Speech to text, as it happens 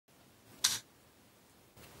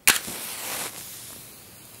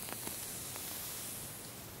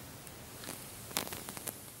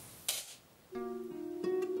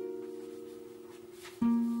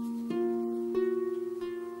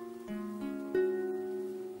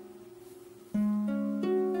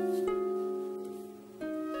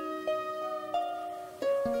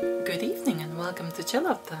Good evening and welcome to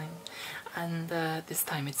Chillout Time. And this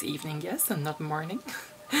time it's evening, yes, and not morning.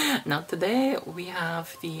 Now today we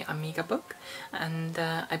have the Amiga Book, and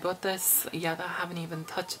I bought this, yet I haven't even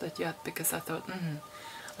touched it yet because I thought,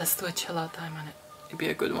 let's do a Chillout Time on it. It'd be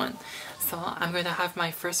a good one. So I'm going to have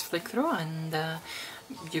my first flick through, and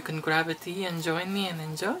you can grab a tea and join me and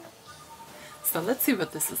enjoy. So let's see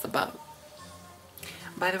what this is about.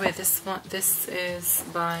 By the way, this is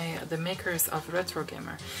by the makers of Retro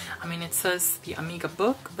Gamer. I mean, it says the Amiga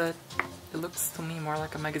Book, but it looks to me more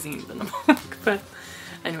like a magazine than a book. But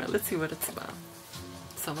anyway, let's see what it's about.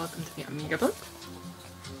 So welcome to the Amiga Book,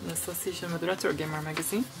 in association with Retro Gamer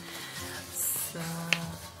Magazine. So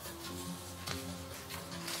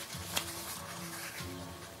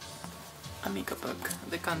Amiga Book,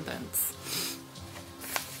 the contents.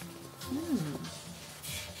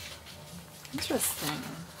 Interesting.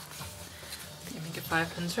 The Amiga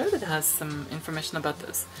 500, it has some information about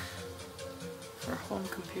this. For a home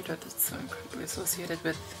computer that's so incredibly associated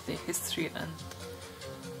with the history and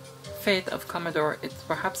fate of Commodore, it's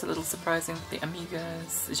perhaps a little surprising that the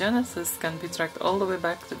Amiga's genesis can be tracked all the way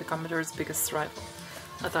back to the Commodore's biggest rival,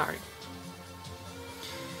 Atari.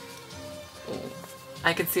 Oh,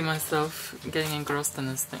 I can see myself getting engrossed in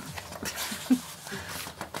this thing.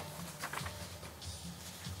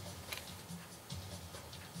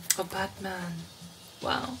 Oh, Batman.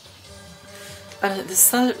 Wow. There's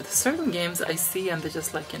certain games I see and they're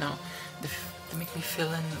just like, you know, they make me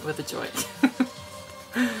fill in with the joy.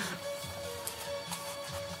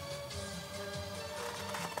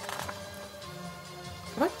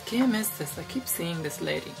 What game is this? I keep seeing this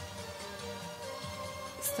lady.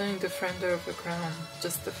 Stunning Defender of the Crown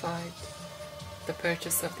justified the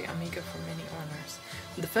purchase of the Amiga for many owners.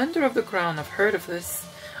 Defender of the Crown, I've heard of this.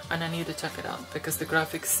 And I need to check it out because the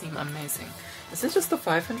graphics seem amazing. Is this just a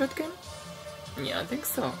 500 game? Yeah, I think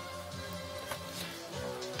so.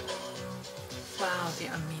 Wow, the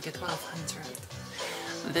Amiga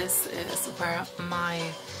 1200. This is where my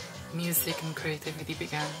music and creativity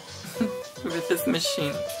began. With this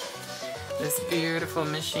machine. This beautiful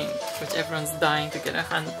machine, which everyone's dying to get a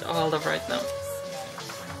hold of right now.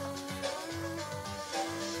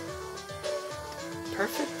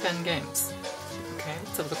 Perfect 10 games. Okay,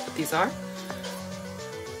 let's have a look what these are.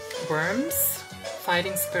 Worms,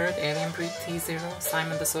 Fighting Spirit, Alien Breed, T0,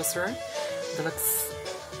 Simon the Sorcerer, Deluxe,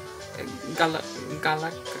 Galaga,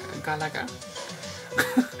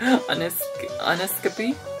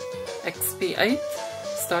 Unescapy, XP8,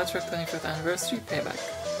 Star Trek 25th Anniversary, Payback.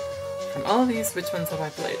 From all these, which ones have I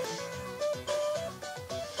played?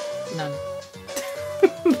 None.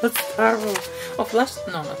 That's terrible. Oh,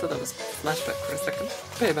 no, I thought that was Flashback for a second.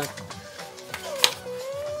 Payback.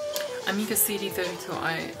 Amiga CD32,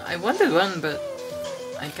 I wanted one, but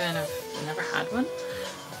I kind of never had one.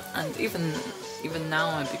 And even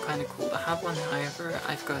now it'd be kind of cool to have one. However,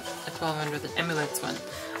 I've got a 1200 that emulates one.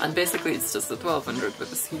 And basically it's just a 1200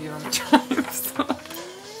 with a CD-ROM drive, so...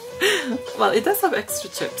 Well, it does have extra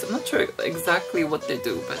chips. I'm not sure exactly what they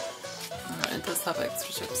do, but it does have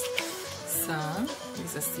extra chips. So,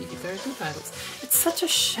 these are CD32 titles. It's such a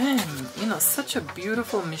shame, you know, such a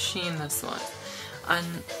beautiful machine, this one.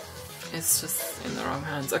 And it's just in the wrong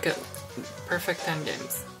hands. Okay, perfect 10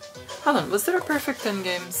 games. Hold on, was there a perfect 10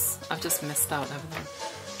 games? I've just missed out, haven't I?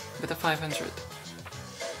 With a 500.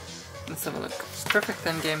 Let's have a look. Perfect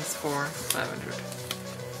 10 games for 500.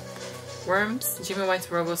 Worms, Jimmy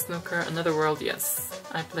White's Robo Snooker, Another World, yes.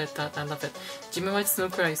 I played that, I love it. Jimmy White's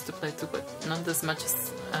Snooker I used to play too, but not as much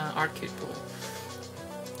as Arcade Pool.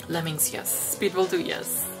 Lemmings, yes. Speedball 2,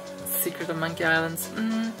 yes. Secret of Monkey Islands,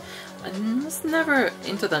 I was never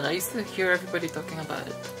into that. I used to hear everybody talking about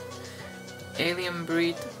it. Alien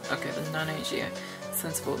Breed, okay, the non-AGA.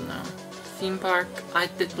 Sensible, no. Theme Park, I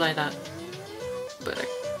did play that, but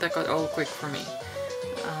that got old quick for me.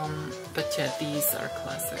 But yeah, these are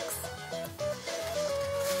classics.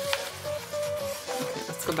 Okay,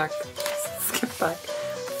 let's go back. Skip back.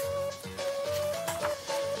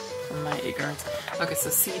 From my ignorance. Okay, so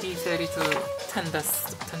CD32, 10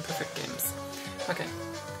 best, 10 perfect games. Okay.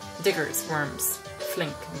 Diggers, Worms,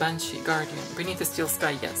 Flink, Banshee, Guardian, Beneath the Steel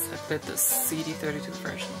Sky, yes, I played the CD32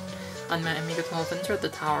 version. On my Amiga 1200, the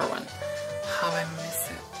Tower one. How I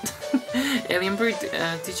miss it. Alien Breed,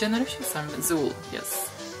 Degeneration, Zool,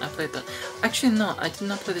 yes, I played that. Actually no, I did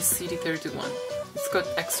not play the CD32 one. It's got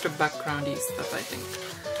extra backgroundy stuff, I think.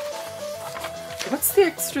 What's the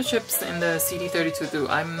extra chips in the CD32 do?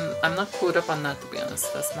 I'm not clued up on that, to be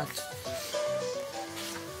honest, as much.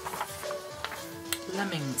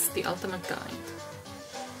 Lemmings, The Ultimate Guide.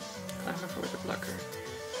 Climber for the Blocker.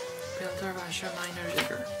 Builder, Washer, Miner,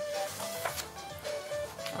 Digger.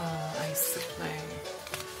 Oh, I used to play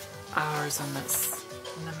hours on this.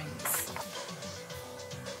 Lemmings.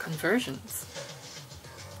 Conversions.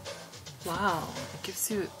 Wow, it gives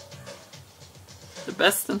you the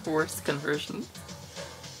best and worst conversions.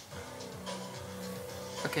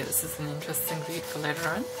 Okay, this is an interesting read for later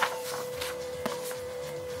on.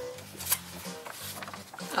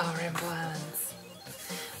 Oh, Rainbow Islands.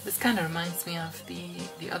 This kind of reminds me of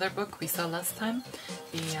the other book we saw last time,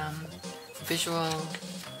 the visual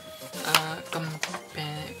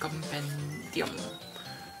compendium.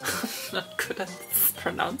 I'm not good at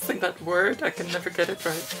pronouncing that word, I can never get it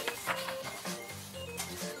right.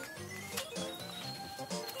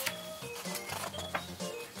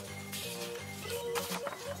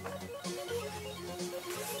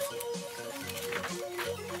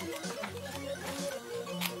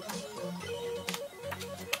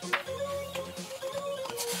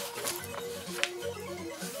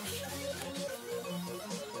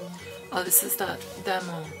 Oh, this is that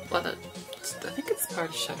demo. Well, I think it's part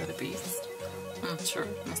of Shadow the Beast. I'm not sure.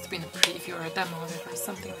 It must have been a preview or a demo of it or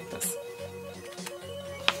something like this.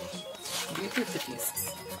 Beauty of the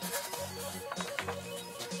Beasts.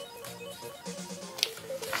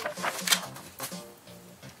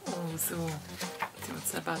 Oh, Zoo. Let's see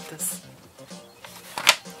what's about this.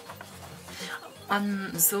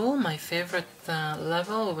 On Zoo, my favorite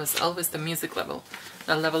level was always the music level.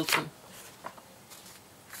 Level 2.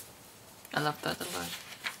 I love that a lot.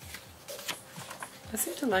 I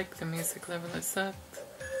seem to like the music level. Is that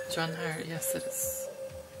John Hare? Yes, it is.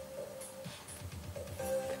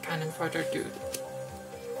 The cannon fodder dude.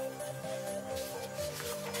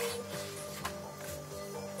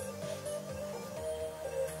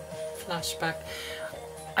 Flashback.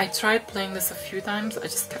 I tried playing this a few times. I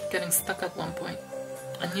just kept getting stuck at one point.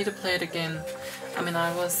 I need to play it again. I mean,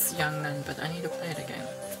 I was young then, but I need to play it again.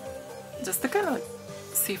 Just to kind of like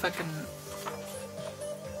see if I can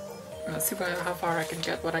see how far I can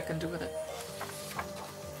get, what I can do with it.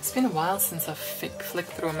 It's been a while since I've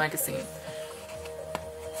flicked through a magazine.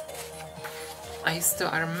 I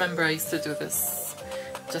remember I used to do this,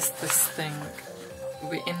 just this thing.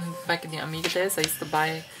 Back in the Amiga days, I used to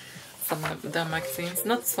buy some of the magazines,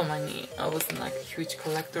 not so many. I wasn't like a huge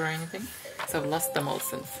collector or anything, so I've lost them all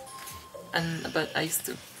since. But I used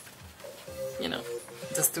to, you know,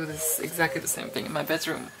 just do this exactly the same thing in my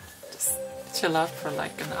bedroom. Just chill out for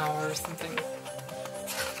like an hour or something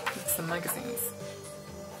with some magazines.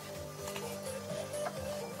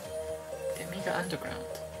 The Amiga Underground.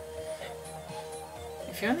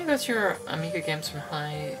 If you only got your Amiga games from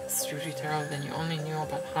high street retail, then you only knew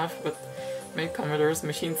about half what made Commodore's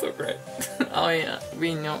machine so great. Oh yeah,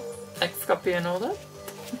 we know X-Copy and all that.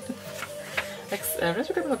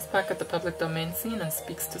 Retro Amiga looks back at the public domain scene and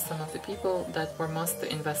speaks to some of the people that were most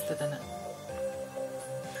invested in it.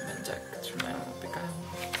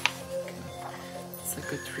 It's a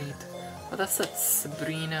good read. Oh, that's that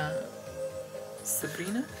Sabrina.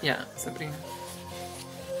 Sabrina? Yeah, Sabrina.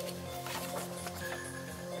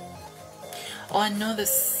 Oh, I know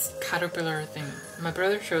this caterpillar thing. My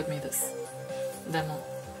brother showed me this demo.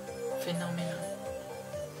 Phenomena.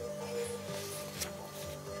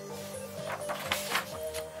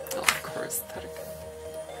 Oh, of course, Tarek.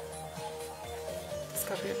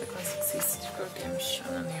 Discovery of the classic C-Score game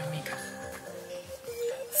shown on the Amiga.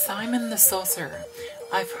 Simon the Saucer.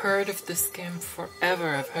 I've heard of this game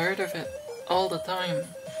forever. I've heard of it all the time.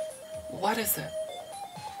 What is it?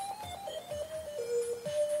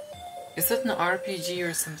 Is it an RPG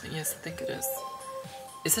or something? Yes, I think it is.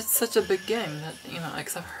 Is it such a big game that, you know,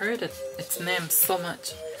 because I've heard its name so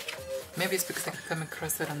much. Maybe it's because I could come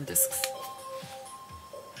across it on discs.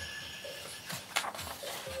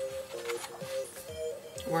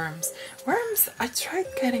 Worms. Worms, I tried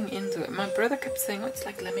getting into it. My brother kept saying, oh, it's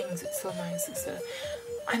like Lemmings, it's so nice.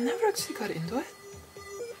 I never actually got into it.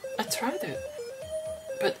 I tried it.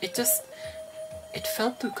 But it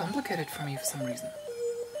felt too complicated for me for some reason.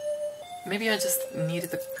 Maybe I just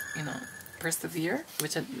needed to, you know, persevere,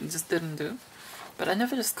 which I just didn't do. But I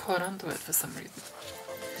never just caught on to it for some reason.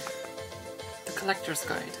 The Collector's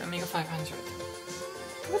Guide, Amiga 500.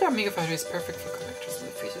 Commodore Amiga 500 is perfect for collectors and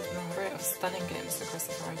it features an array of stunning games across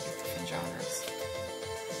a variety of different genres.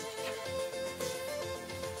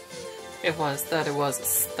 It was a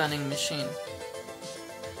stunning machine.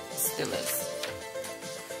 It still is.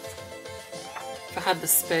 If I had the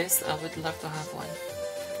space, I would love to have one.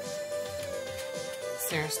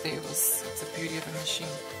 Seriously, it's a beauty of a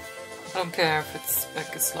machine. I don't care if its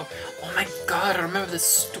spec is slow. Oh my god, I remember this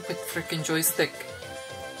stupid freaking joystick.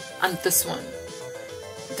 And this one.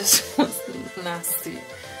 This was nasty.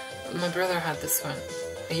 My brother had this one.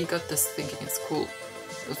 He got this thinking it's cool.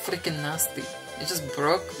 freaking nasty. It just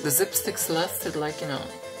broke. The zip sticks lasted like, you know,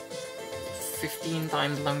 15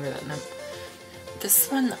 times longer than them. This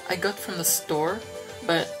one I got from the store,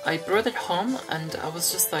 but I brought it home and I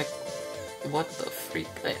was just like, what the freak?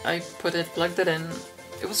 I put it, plugged it in.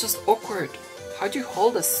 It was just awkward. How do you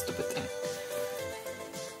hold this stupid thing?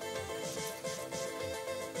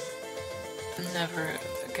 Never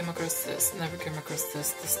came across this. Never came across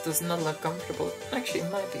this. This does not look comfortable. Actually,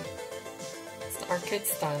 it might be. It's the arcade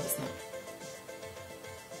style, isn't it?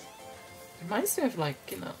 Reminds me of, like,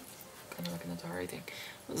 you know, kind of like an Atari thing.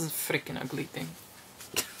 This is a freaking ugly thing.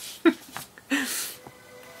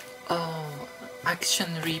 Oh, Action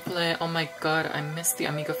Replay. Oh my god, I missed the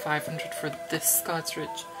Amiga 500 for this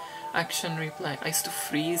cartridge. Action Replay. I used to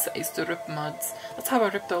freeze, I used to rip mods. That's how I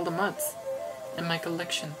ripped all the mods in my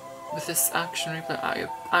collection. With this Action Replay.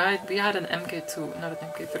 We had an MK2, not an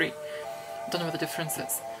MK3. Don't know what the difference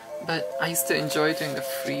is. But I used to enjoy doing the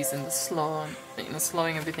freeze and the slow, you know,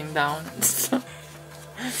 slowing everything down and stuff.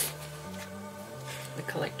 The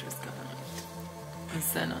collector's guide. And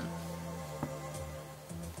Xenon.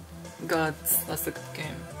 Gods, that's a good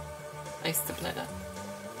game. I used to play that.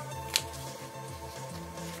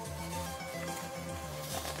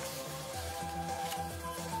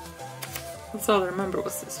 That's all I remember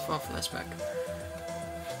was this far flashback.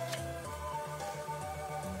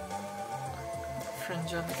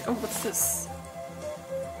 Fringe on. Oh, what's this?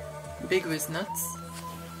 Big Wiz Nuts.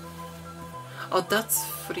 Oh, that's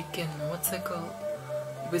freaking, what's it called?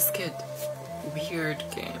 WizKid. Weird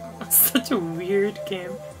game. Such a weird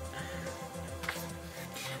game.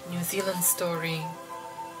 New Zealand Story.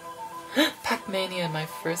 Pac-Mania, my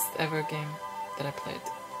first ever game that I played.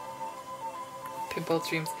 Pinball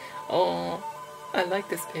Dreams. Oh, I like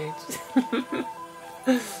this page.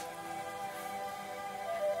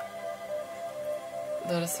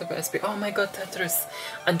 That is Super SP. Oh my god, Tetris.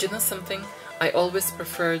 And you know something? I always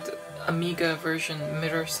preferred Amiga version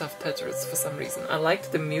mirrors of Tetris for some reason. I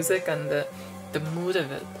liked the music and the mood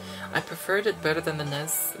of it. I preferred it better than the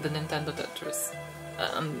NES, the Nintendo Tetris.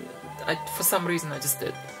 For some reason I just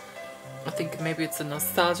did. I think maybe it's a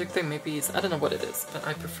nostalgic thing, maybe it's, I don't know what it is, but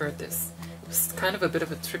I preferred this. It was kind of a bit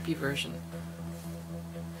of a trippy version.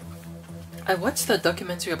 I watched a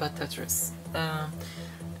documentary about Tetris.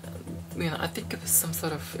 You know, I think it was some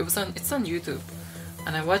sort of, it's on YouTube,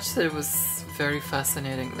 and I watched it. It was very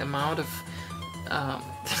fascinating. The amount of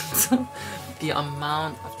the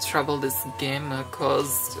amount of trouble this game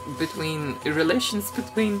caused between relations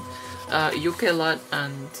between UK lot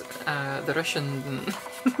and the Russian.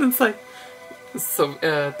 It's like so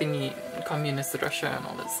thingy, communist Russia and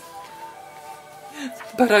all this.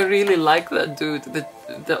 But I really like that dude,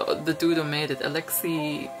 the dude who made it,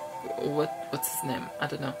 Alexei, what's his name? I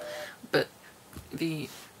don't know, but the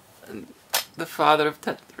father of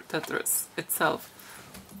Tetris itself.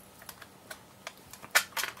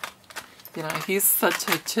 You know, he's such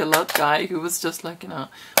a chill out guy. He was just like, you know,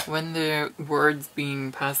 when the words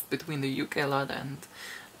being passed between the UK lot and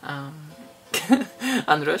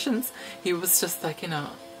and Russians, he was just like, you know,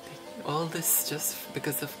 all this just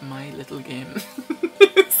because of my little game.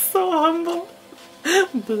 He's so humble.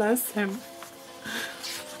 Bless him.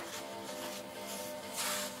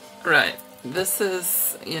 Right, this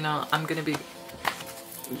is, you know, I'm gonna be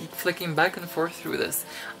flicking back and forth through this.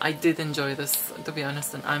 I did enjoy this, to be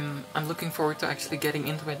honest, and I'm looking forward to actually getting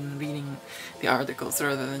into it and reading the articles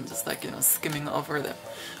rather than just like, you know, skimming over them.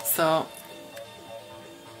 So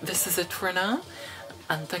this is it for now,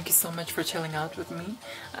 and thank you so much for chilling out with me,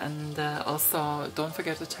 and also don't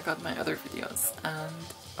forget to check out my other videos, and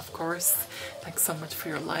of course thanks so much for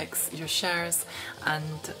your likes, your shares,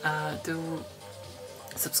 and do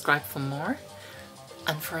subscribe for more.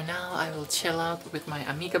 And for now, I will chill out with my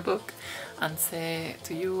Amiga book and say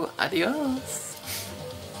to you, adios!